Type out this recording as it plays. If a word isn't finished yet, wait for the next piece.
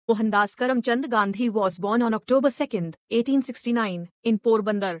Mohandas Karamchand Gandhi was born on October 2, 1869, in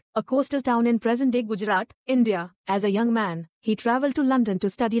Porbandar, a coastal town in present-day Gujarat, India. As a young man, he travelled to London to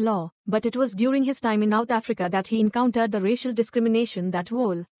study law, but it was during his time in South Africa that he encountered the racial discrimination that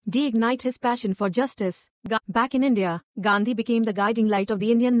would reignite his passion for justice. Back in India, Gandhi became the guiding light of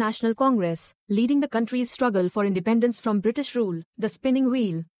the Indian National Congress, leading the country's struggle for independence from British rule. The spinning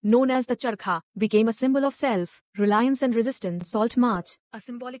wheel, known as the charkha, became a symbol of self-reliance and resistance. Salt March, a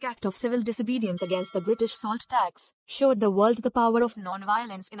symbolic act of civil disobedience against the British salt tax, showed the world the power of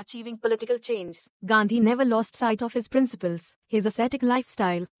non-violence in achieving political change. Gandhi never lost sight of his principles. His ascetic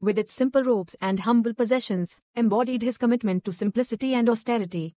lifestyle, with its simple robes and humble possessions, embodied his commitment to simplicity and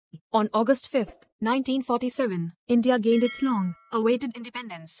austerity. On August 5, 1947, India gained its long-awaited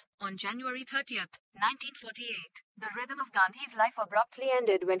independence. On January 30, 1948, the rhythm of Gandhi's life abruptly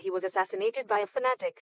ended when he was assassinated by a fanatic.